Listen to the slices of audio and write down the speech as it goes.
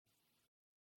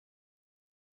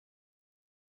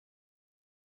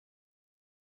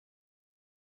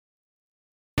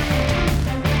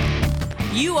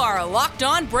You are a Locked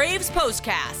On Braves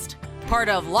postcast, part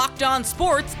of Locked On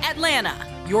Sports Atlanta,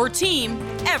 your team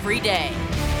every day.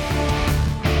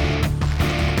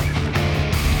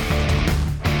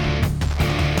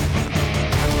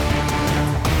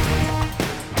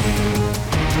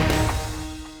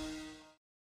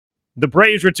 The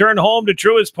Braves returned home to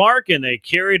Truist Park, and they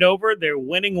carried over their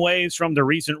winning ways from the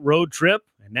recent road trip.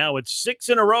 And now it's 6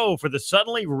 in a row for the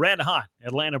suddenly red-hot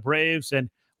Atlanta Braves.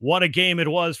 And what a game it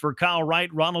was for Kyle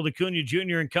Wright, Ronald Acuna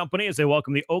Jr. and company as they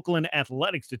welcome the Oakland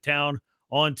Athletics to town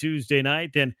on Tuesday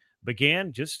night. And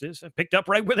began just as picked up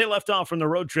right where they left off from the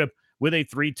road trip with a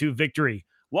 3-2 victory.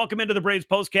 Welcome into the Braves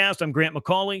Postcast. I'm Grant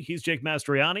McCauley. He's Jake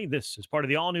Mastriani. This is part of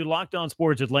the all-new Locked On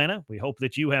Sports Atlanta. We hope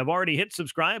that you have already hit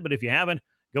subscribe, but if you haven't,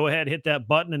 go ahead, hit that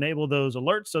button, enable those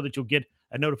alerts so that you'll get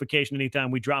a notification anytime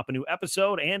we drop a new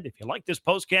episode. And if you like this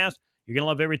postcast, you're going to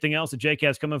love everything else that Jake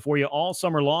has coming for you all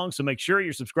summer long. So make sure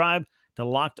you're subscribed to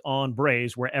Locked On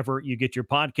Braves wherever you get your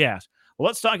podcast. Well,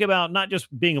 let's talk about not just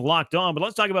being locked on, but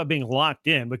let's talk about being locked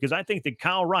in, because I think that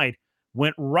Kyle Wright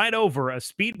went right over a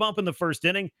speed bump in the first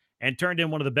inning and turned in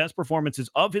one of the best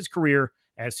performances of his career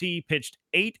as he pitched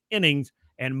 8 innings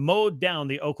and mowed down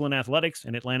the Oakland Athletics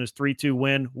in Atlanta's 3-2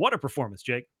 win. What a performance,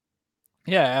 Jake.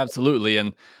 Yeah, absolutely.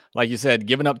 And like you said,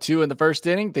 giving up 2 in the first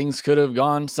inning, things could have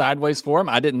gone sideways for him.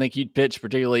 I didn't think he'd pitch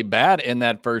particularly bad in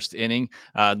that first inning.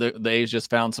 The A's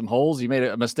just found some holes. He made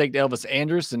a mistake to Elvis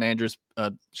Andrus, and Andrus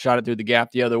shot it through the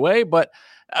gap the other way. But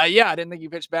yeah, I didn't think he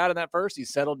pitched bad in that first. He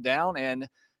settled down and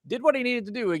did what he needed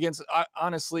to do against,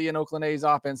 honestly, an Oakland A's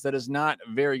offense that is not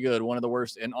very good, one of the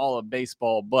worst in all of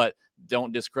baseball. But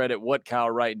don't discredit what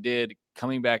Kyle Wright did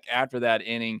coming back after that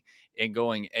inning and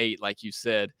going 8, like you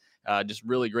said. Just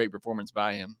really great performance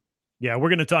by him. Yeah, we're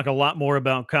going to talk a lot more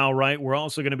about Kyle Wright. We're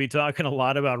also going to be talking a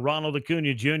lot about Ronald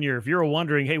Acuna Jr. If you're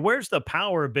wondering, hey, where's the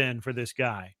power been for this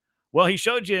guy? Well, he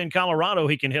showed you in Colorado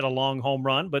he can hit a long home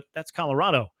run, but that's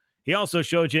Colorado. He also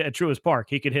showed you at Truist Park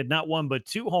he could hit not 1 but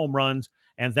 2 home runs,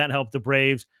 and that helped the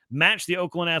Braves match the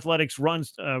Oakland Athletics run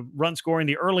scoring,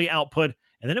 the early output.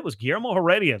 And then it was Guillermo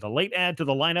Heredia, the late add to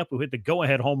the lineup, who hit the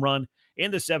go-ahead home run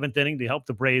in the 7th inning to help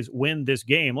the Braves win this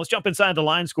game. Let's jump inside the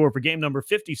line score for game number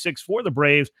 56 for the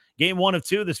Braves. Game 1 of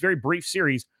 2, this very brief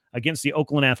series against the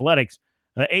Oakland Athletics.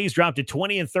 The A's dropped to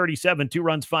 20-37, 2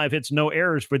 runs, 5 hits, no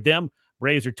errors for them.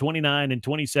 Braves are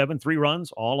 29-27, 3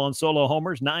 runs, all on solo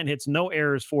homers, 9 hits, no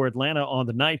errors for Atlanta on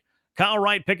the night. Kyle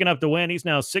Wright picking up the win. He's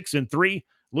now 6-3.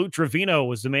 Lou Trevino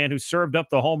was the man who served up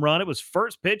the home run. It was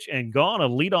first pitch and gone, a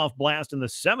leadoff blast in the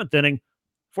 7th inning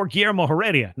for Guillermo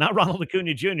Heredia, not Ronald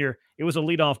Acuna Jr. It was a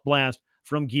leadoff blast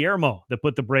from Guillermo that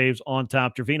put the Braves on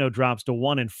top. Trevino drops to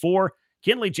 1-4.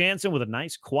 Kenley Jansen with a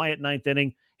nice, quiet 9th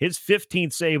inning, his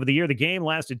 15th save of the year. The game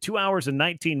lasted 2 hours and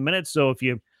 19 minutes. So if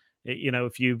you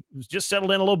just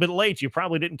settled in a little bit late, you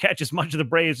probably didn't catch as much of the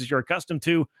Braves as you're accustomed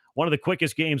to. One of the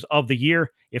quickest games of the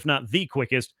year, if not the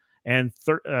quickest. And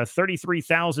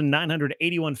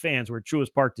 33,981 fans were at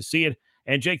Truist Park to see it.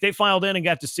 And, Jake, they filed in and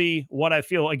got to see what I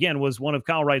feel, again, was one of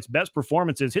Kyle Wright's best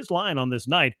performances. His line on this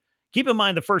night, keep in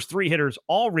mind the first 3 hitters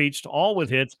all reached, all with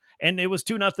hits, and it was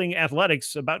 2-0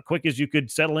 Athletics, about quick as you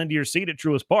could settle into your seat at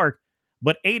Truist Park.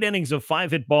 But 8 innings of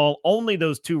 5-hit ball, only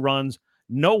those 2 runs,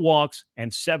 no walks,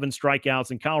 and 7 strikeouts.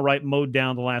 And Kyle Wright mowed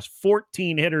down the last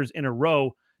 14 hitters in a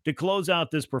row to close out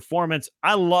this performance.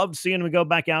 I loved seeing him go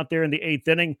back out there in the 8th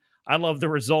inning. I love the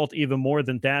result even more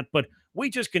than that, but we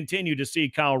just continue to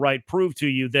see Kyle Wright prove to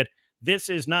you that this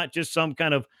is not just some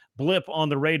kind of blip on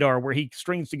the radar where he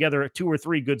strings together 2 or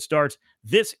 3 good starts.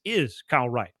 This is Kyle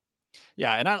Wright.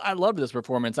 Yeah, and I loved this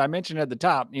performance. I mentioned at the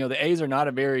top, the A's are not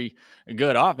a very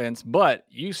good offense, but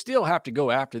you still have to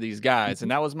go after these guys.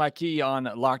 And that was my key on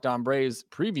Locked On Braves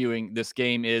previewing this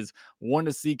game is want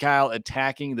to see Kyle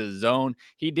attacking the zone.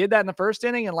 He did that in the first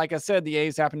inning. And like I said, the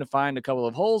A's happened to find a couple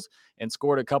of holes and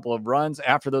scored a couple of runs.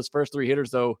 After those first 3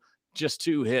 hitters, though, just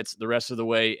 2 hits the rest of the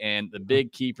way. And the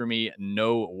big key for me,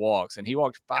 no walks. And he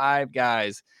walked 5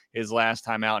 guys his last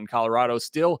time out in Colorado.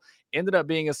 Still ended up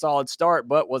being a solid start,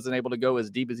 but wasn't able to go as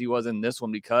deep as he was in this one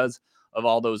because of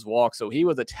all those walks. So he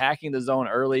was attacking the zone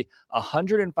early,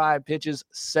 105 pitches,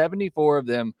 74 of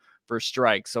them for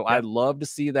strikes. So I'd love to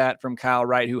see that from Kyle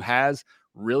Wright, who has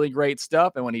really great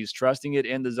stuff. And when he's trusting it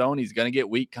in the zone, he's going to get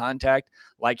weak contact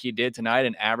like he did tonight,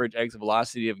 an average exit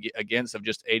velocity of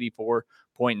just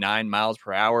 84.9 miles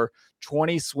per hour,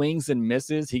 20 swings and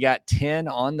misses. He got 10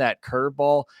 on that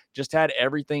curveball, just had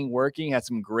everything working, had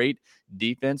some great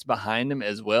defense behind him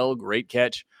as well. Great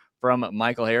catch from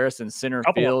Michael Harris in center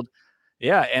field.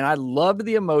 Yeah, and I loved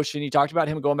the emotion. You talked about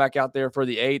him going back out there for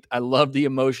the 8th. I love the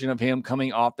emotion of him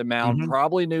coming off the mound. Mhm.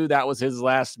 Probably knew that was his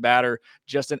last batter.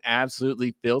 Just an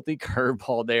absolutely filthy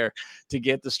curveball there to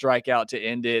get the strikeout to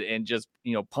end it, and just,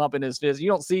 pumping his fist. You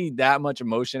don't see that much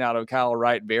emotion out of Kyle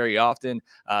Wright very often.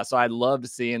 So I loved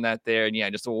seeing that there. And yeah,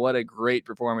 just what a great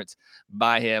performance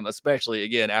by him, especially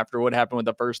again after what happened with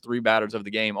the first 3 batters of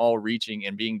the game, all reaching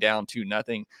and being down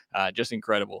 2-0. Just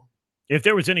incredible. If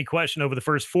there was any question over the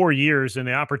first 4 years and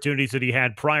the opportunities that he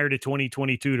had prior to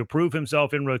 2022 to prove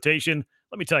himself in rotation,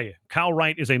 let me tell you, Kyle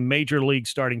Wright is a major league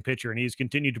starting pitcher, and he's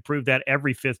continued to prove that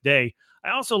every fifth day. I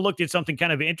also looked at something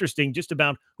kind of interesting just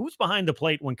about who's behind the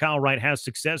plate when Kyle Wright has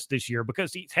success this year,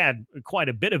 because he's had quite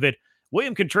a bit of it.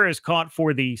 William Contreras caught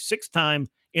for the 6th time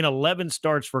in 11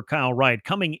 starts for Kyle Wright.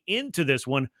 Coming into this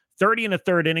one, 30 and a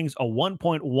third innings, a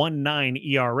 1.19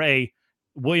 ERA.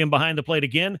 William behind the plate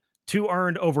again, 2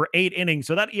 earned over 8 innings.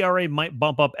 So that ERA might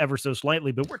bump up ever so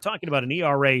slightly, but we're talking about an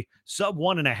ERA sub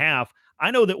 1.5. I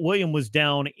know that William was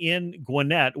down in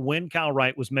Gwinnett when Kyle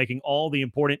Wright was making all the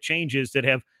important changes that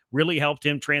have really helped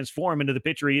him transform into the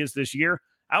pitcher he is this year.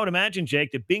 I would imagine,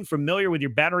 Jake, that being familiar with your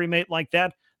battery mate like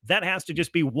that, that has to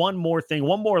just be one more thing,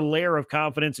 one more layer of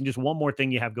confidence, and just one more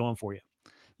thing you have going for you.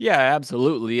 Yeah,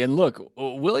 absolutely. And look,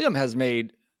 William has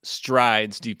made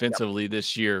strides defensively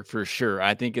this year for sure.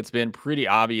 I think it's been pretty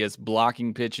obvious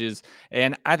blocking pitches.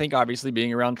 And I think obviously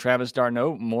being around Travis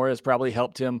d'Arnaud more has probably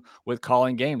helped him with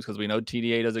calling games, because we know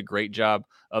TDA does a great job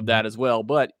of Mhm. that as well.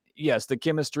 But yes, the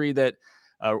chemistry that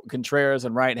Contreras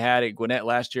and Wright had at Gwinnett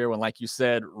last year, when, like you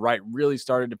said, Wright really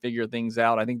started to figure things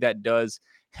out, I think that does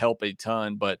help a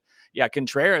ton. But yeah,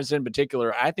 Contreras in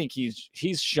particular, I think he's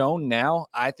shown now,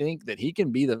 I think, that he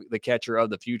can be the catcher of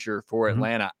the future for Mhm.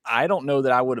 Atlanta. I don't know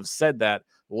that I would have said that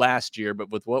last year, but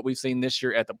with what we've seen this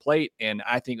year at the plate, and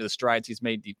I think the strides he's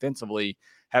made defensively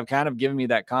have kind of given me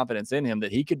that confidence in him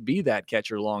that he could be that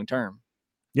catcher long term.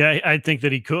 Yeah, I think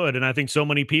that he could. And I think so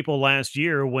many people last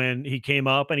year when he came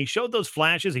up and he showed those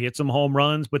flashes, he hit some home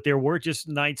runs, but there were just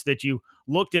nights that you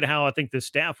looked at how I think the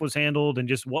staff was handled and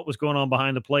just what was going on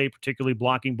behind the plate, particularly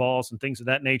blocking balls and things of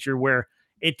that nature, where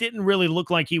it didn't really look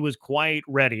like he was quite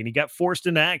ready. And he got forced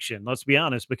into action, let's be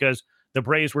honest, because the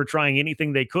Braves were trying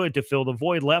anything they could to fill the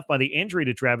void left by the injury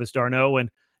to Travis d'Arnaud. And,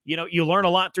 you learn a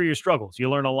lot through your struggles. You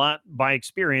learn a lot by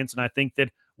experience. And I think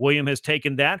that William has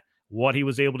taken that, what he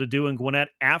was able to do in Gwinnett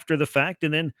after the fact,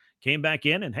 and then came back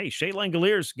in. And hey, Shea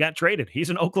Langoliers got traded. He's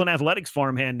an Oakland Athletics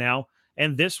farmhand now.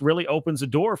 And this really opens the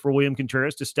door for William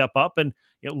Contreras to step up and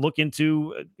look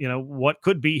into what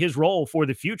could be his role for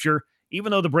the future.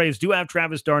 Even though the Braves do have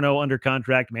Travis d'Arnaud under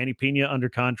contract, Manny Pena under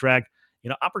contract,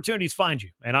 opportunities find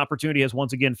you. And opportunity has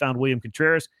once again found William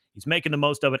Contreras. He's making the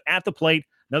most of it at the plate.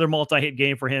 Another multi-hit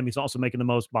game for him. He's also making the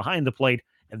most behind the plate,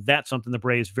 and that's something the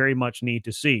Braves very much need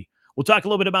to see. We'll talk a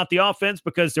little bit about the offense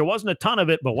because there wasn't a ton of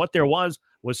it, but what there was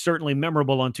certainly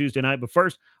memorable on Tuesday night. But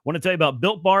first, I want to tell you about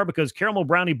Built Bar, because caramel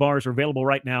brownie bars are available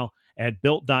right now at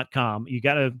Built.com. You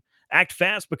got to act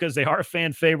fast because they are a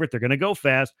fan favorite. They're going to go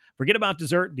fast. Forget about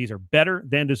dessert. These are better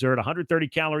than dessert. 130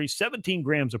 calories, 17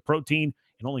 grams of protein,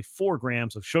 and only 4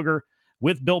 grams of sugar.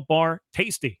 With Built Bar,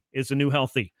 tasty is the new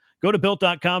healthy. Go to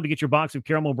Built.com to get your box of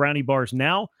caramel brownie bars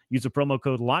now. Use the promo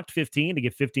code LOCKED15 to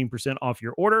get 15% off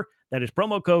your order. That is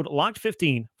promo code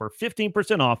LOCKED15 for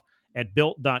 15% off at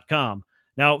Built.com.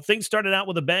 Now, things started out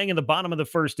with a bang in the bottom of the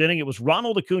first inning. It was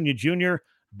Ronald Acuna Jr.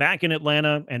 back in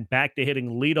Atlanta and back to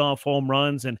hitting leadoff home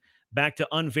runs and back to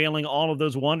unveiling all of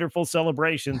those wonderful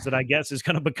celebrations that I guess is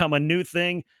going to become a new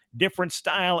thing, different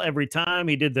style every time.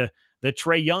 He did the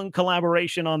Trae Young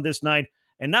collaboration on this night.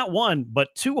 And not one, but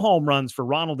 2 home runs for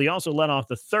Ronald. He also led off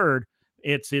the third.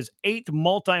 It's his 8th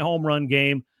multi-home run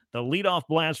game. The leadoff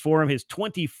blast for him, his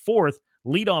 24th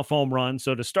leadoff home run.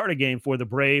 So to start a game for the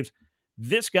Braves,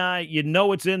 this guy,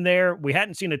 it's in there. We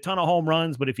hadn't seen a ton of home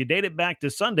runs, but if you date it back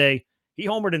to Sunday, he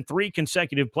homered in 3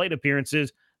 consecutive plate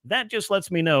appearances. That just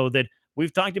lets me know that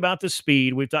we've talked about the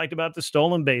speed. We've talked about the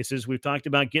stolen bases. We've talked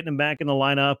about getting him back in the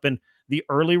lineup, and the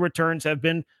early returns have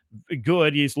been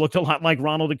good. He's looked a lot like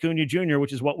Ronald Acuna Jr.,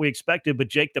 which is what we expected. But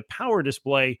Jake, the power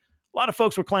display, a lot of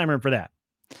folks were clamoring for that.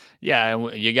 Yeah,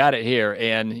 you got it here,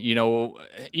 and you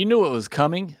knew it was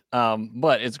coming.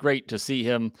 But it's great to see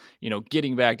him,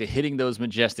 getting back to hitting those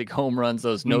majestic home runs,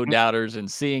 those no Mhm. doubters, and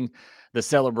seeing the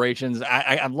celebrations.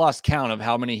 I've lost count of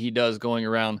how many he does going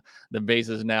around the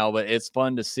bases now, but it's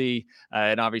fun to see.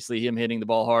 And obviously, him hitting the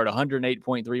ball hard,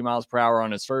 108.3 miles per hour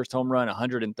on his first home run,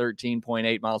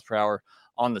 113.8 miles per hour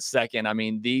on the second. I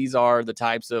mean, these are the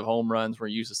types of home runs we're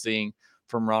used to seeing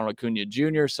from Ronald Acuna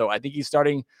Jr. So I think he's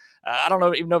starting. I don't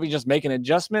know, even know if he's just making an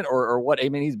adjustment or what. I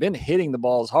mean, he's been hitting the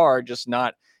balls hard, just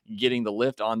not getting the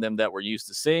lift on them that we're used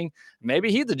to seeing.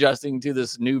 Maybe he's adjusting to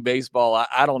this new baseball.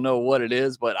 I don't know what it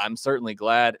is, but I'm certainly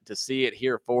glad to see it,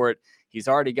 here for it. He's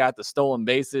already got the stolen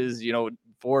bases.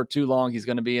 For too long, he's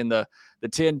going to be in the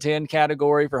 10-10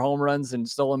 category for home runs and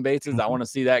stolen bases. I want to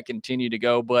see that continue to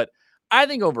go. But I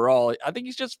think overall, I think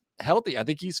he's just healthy. I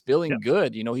think he's feeling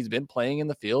good. He's been playing in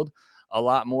the field a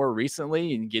lot more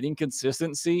recently and getting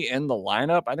consistency in the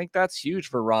lineup. I think that's huge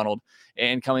for Ronald,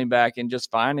 and coming back and just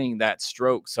finding that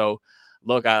stroke. So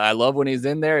look, I love when he's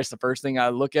in there. It's the first thing I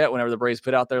look at whenever the Braves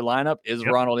put out their lineup. Is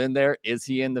Ronald in there? Is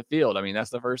he in the field? I mean,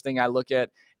 that's the first thing I look at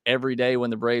every day when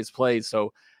the Braves play.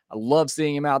 So I love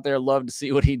seeing him out there. Love to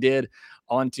see what he did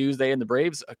on Tuesday. And the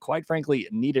Braves, quite frankly,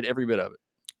 needed every bit of it.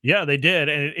 Yeah, they did.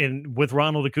 And with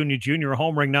Ronald Acuna Jr.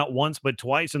 homering not once but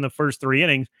twice in the first 3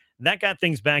 innings, that got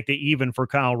things back to even for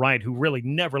Kyle Wright, who really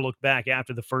never looked back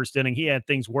after the first inning. He had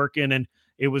things working, and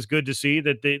it was good to see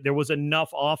that there was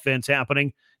enough offense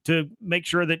happening to make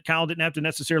sure that Kyle didn't have to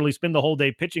necessarily spend the whole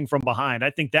day pitching from behind. I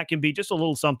think that can be just a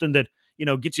little something that,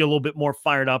 gets you a little bit more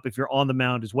fired up if you're on the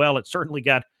mound as well. It certainly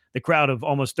got the crowd of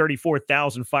almost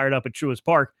 34,000 fired up at Truist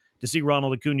Park to see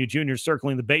Ronald Acuna Jr.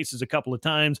 circling the bases a couple of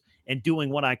times and doing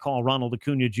what I call Ronald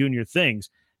Acuna Jr. things.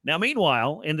 Now,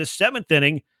 meanwhile, in the 7th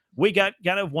inning, we got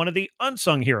kind of one of the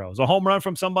unsung heroes, a home run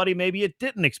from somebody maybe you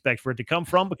didn't expect for it to come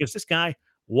from, because this guy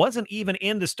wasn't even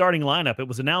in the starting lineup. It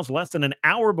was announced less than an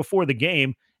hour before the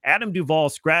game. Adam Duvall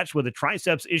scratched with a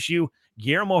triceps issue.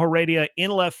 Guillermo Heredia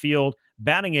in left field,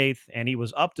 batting 8th, and he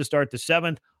was up to start the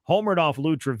 7th. Homered off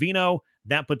Lou Trevino.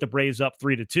 That put the Braves up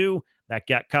 3-2. That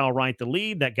got Kyle Wright the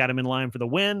lead. That got him in line for the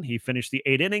win. He finished the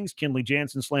 8 innings. Kenley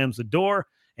Jansen slams the door.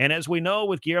 And as we know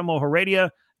with Guillermo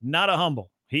Heredia, not a humble.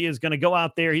 He is going to go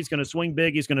out there. He's going to swing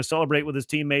big. He's going to celebrate with his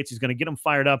teammates. He's going to get them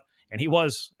fired up. And he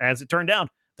was, as it turned out,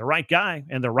 the right guy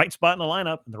and the right spot in the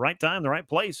lineup, and the right time, the right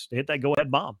place to hit that go-ahead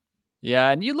bomb. Yeah,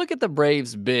 and you look at the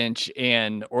Braves bench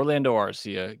and Orlando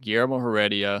Arcia, Guillermo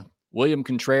Heredia, William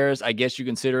Contreras. I guess you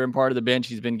consider him part of the bench.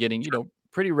 He's been getting,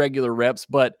 pretty regular reps,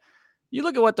 but you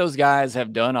look at what those guys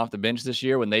have done off the bench this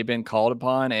year when they've been called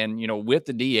upon, and, with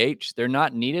the DH, they're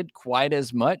not needed quite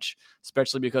as much,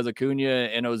 especially because Acuna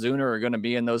and Ozuna are going to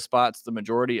be in those spots the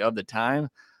majority of the time,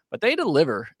 but they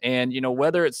deliver. And,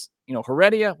 whether it's,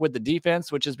 Heredia with the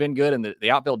defense, which has been good, and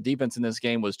the outfield defense in this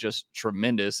game was just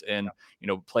tremendous and,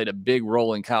 played a big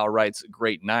role in Kyle Wright's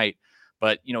great night.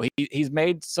 But, he's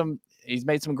made some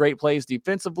great plays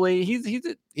defensively.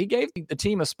 He gave the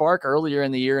team a spark earlier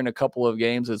in the year in a couple of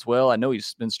games as well. I know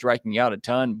he's been striking out a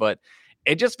ton, but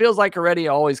it just feels like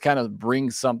Heredia always kind of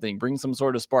brings some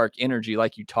sort of spark, energy,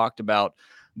 like you talked about.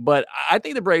 But I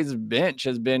think the Braves bench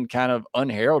has been kind of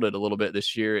unheralded a little bit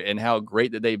this year, and how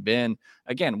great that they've been,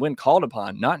 again, when called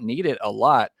upon, not needed a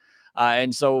lot.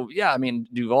 And so, yeah, I mean,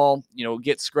 Duvall,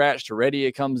 gets scratched.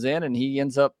 Heredia comes in and he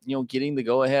ends up, getting the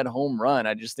go-ahead home run.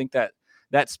 I just think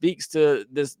that speaks to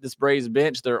this Braves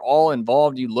bench. They're all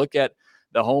involved. You look at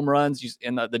the home runs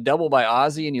and the double by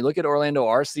Ozzie, and you look at Orlando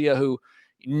Arcia, who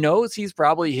knows he's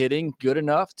probably hitting good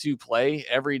enough to play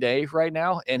every day right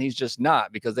now, and he's just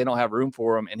not, because they don't have room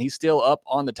for him. And he's still up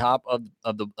on the top of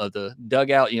the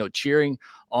dugout, cheering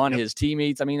on his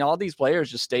teammates. I mean, all these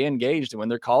players just stay engaged, and when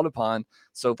they're called upon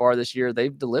so far this year,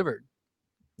 they've delivered.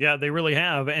 Yeah, they really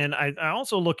have. And I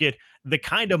also look at the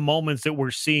kind of moments that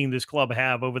we're seeing this club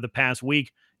have over the past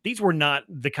week. These were not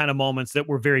the kind of moments that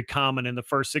were very common in the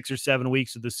first 6 or 7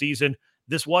 weeks of the season.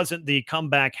 This wasn't the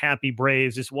comeback happy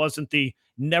Braves. This wasn't the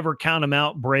never count them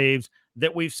out Braves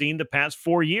that we've seen the past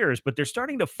 4 years, but they're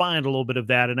starting to find a little bit of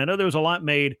that. And I know there was a lot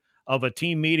made of a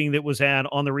team meeting that was had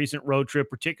on the recent road trip,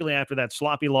 particularly after that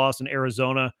sloppy loss in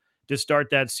Arizona to start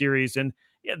that series. And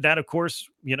yeah, that, of course,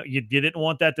 you didn't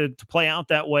want that to play out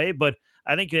that way, but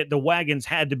I think that the wagons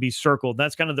had to be circled.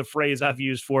 That's kind of the phrase I've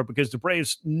used for it, because the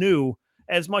Braves knew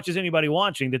as much as anybody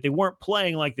watching that they weren't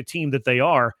playing like the team that they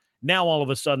are. Now, all of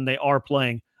a sudden, they are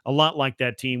playing a lot like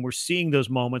that team. We're seeing those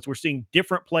moments. We're seeing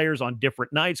different players on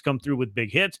different nights come through with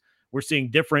big hits. We're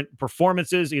seeing different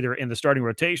performances, either in the starting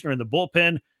rotation or in the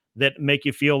bullpen, that make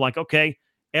you feel like, okay,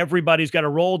 everybody's got a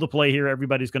role to play here.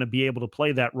 Everybody's going to be able to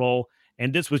play that role.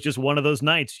 And this was just one of those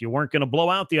nights. You weren't going to blow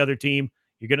out the other team.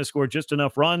 You're going to score just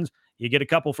enough runs. You get a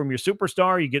couple from your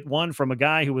superstar. You get one from a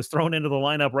guy who was thrown into the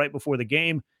lineup right before the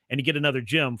game. And you get another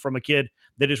gem from a kid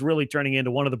that is really turning into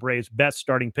one of the Braves' best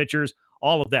starting pitchers.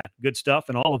 All of that good stuff,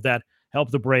 and all of that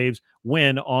helped the Braves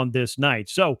win on this night.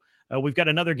 So we've got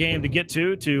another game to get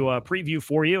to preview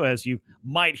for you. As you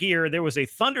might hear, there was a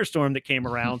thunderstorm that came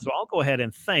around. So I'll go ahead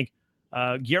and thank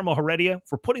Guillermo Heredia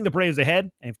for putting the Braves ahead,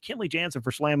 and Kenley Jansen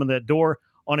for slamming that door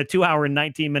on a 2-hour and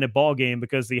 19-minute ball game,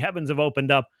 because the heavens have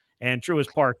opened up and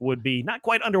Truist Park would be not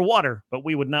quite underwater, but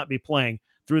we would not be playing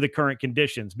through the current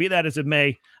conditions. Be that as it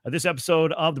may, this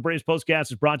episode of the Braves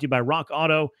Postcast is brought to you by Rock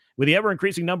Auto. With the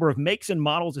ever-increasing number of makes and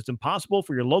models, it's impossible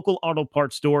for your local auto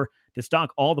parts store to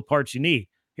stock all the parts you need.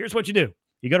 Here's what you do.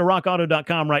 You go to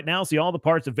rockauto.com right now, see all the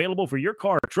parts available for your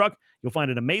car or truck. You'll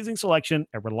find an amazing selection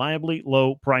at reliably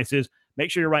low prices. Make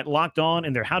sure you write Locked On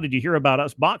in their How Did You Hear About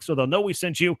Us box so they'll know we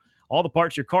sent you. All the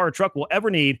parts your car or truck will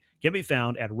ever need can be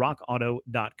found at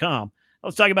rockauto.com.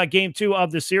 Let's talk about game 2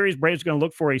 of the series. Braves are going to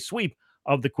look for a sweep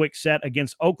of the quick set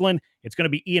against Oakland. It's going to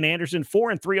be Ian Anderson,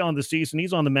 4-3 on the season.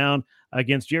 He's on the mound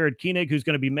against Jared Koenig, who's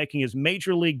going to be making his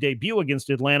major league debut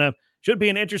against Atlanta. Should be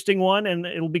an interesting one, and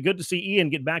it'll be good to see Ian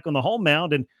get back on the home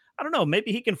mound. And I don't know,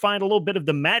 maybe he can find a little bit of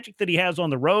the magic that he has on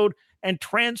the road and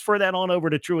transfer that on over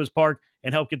to Truist Park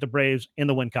and help get the Braves in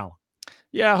the win column.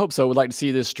 Yeah, I hope so. Would like to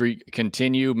see this streak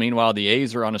continue. Meanwhile, the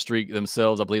A's are on a streak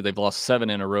themselves. I believe they've lost 7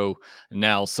 in a row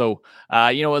now. So,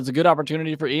 it's a good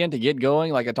opportunity for Ian to get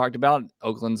going. Like I talked about,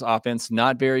 Oakland's offense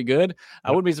not very good.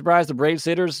 I wouldn't be surprised the Braves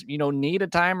hitters, need a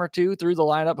time or two through the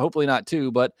lineup. Hopefully not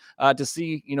 2, but to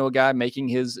see, a guy making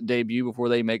his debut before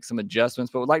they make some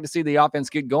adjustments. But would like to see the offense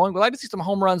get going. Would like to see some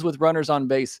home runs with runners on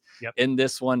base in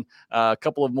this one. A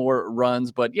couple of more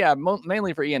runs. But yeah,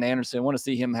 mainly for Ian Anderson. I want to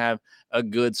see him have a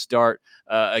good start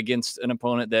against an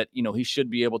opponent that, he should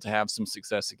be able to have some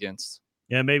success against.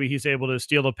 Yeah, maybe he's able to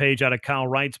steal a page out of Kyle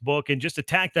Wright's book and just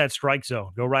attack that strike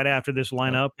zone. Go right after this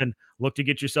lineup and look to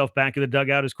get yourself back in the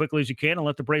dugout as quickly as you can and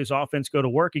let the Braves offense go to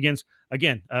work against,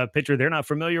 again, a pitcher they're not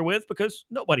familiar with because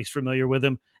nobody's familiar with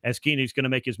him, as Koenig's going to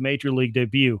make his major league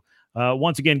debut.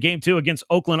 Once again, game 2 against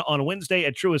Oakland on Wednesday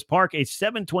at Truist Park, a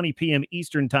 7:20 p.m.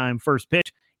 Eastern time first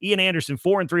pitch. Ian Anderson,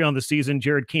 4-3 on the season.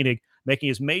 Jared Koenig making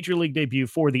his major league debut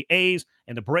for the A's,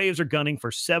 and the Braves are gunning for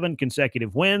 7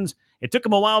 consecutive wins. It took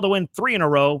them a while to win 3 in a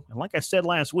row, and like I said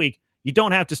last week, you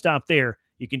don't have to stop there.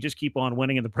 You can just keep on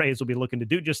winning, and the Braves will be looking to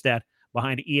do just that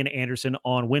behind Ian Anderson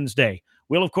on Wednesday.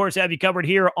 We'll, of course, have you covered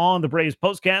here on the Braves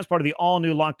Postcast, part of the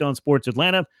all-new Locked On Sports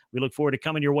Atlanta. We look forward to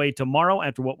coming your way tomorrow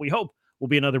after what we hope will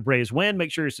be another Braves win.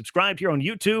 Make sure you're subscribed here on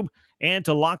YouTube and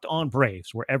to Locked On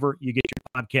Braves, wherever you get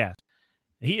your podcast.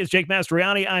 He is Jake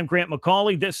Mastriani. I'm Grant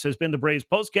McCauley. This has been the Braves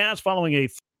Postcast following a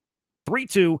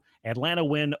 3-2 Atlanta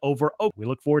win over Oakland. We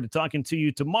look forward to talking to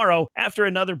you tomorrow after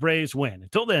another Braves win.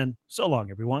 Until then, so long,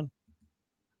 everyone.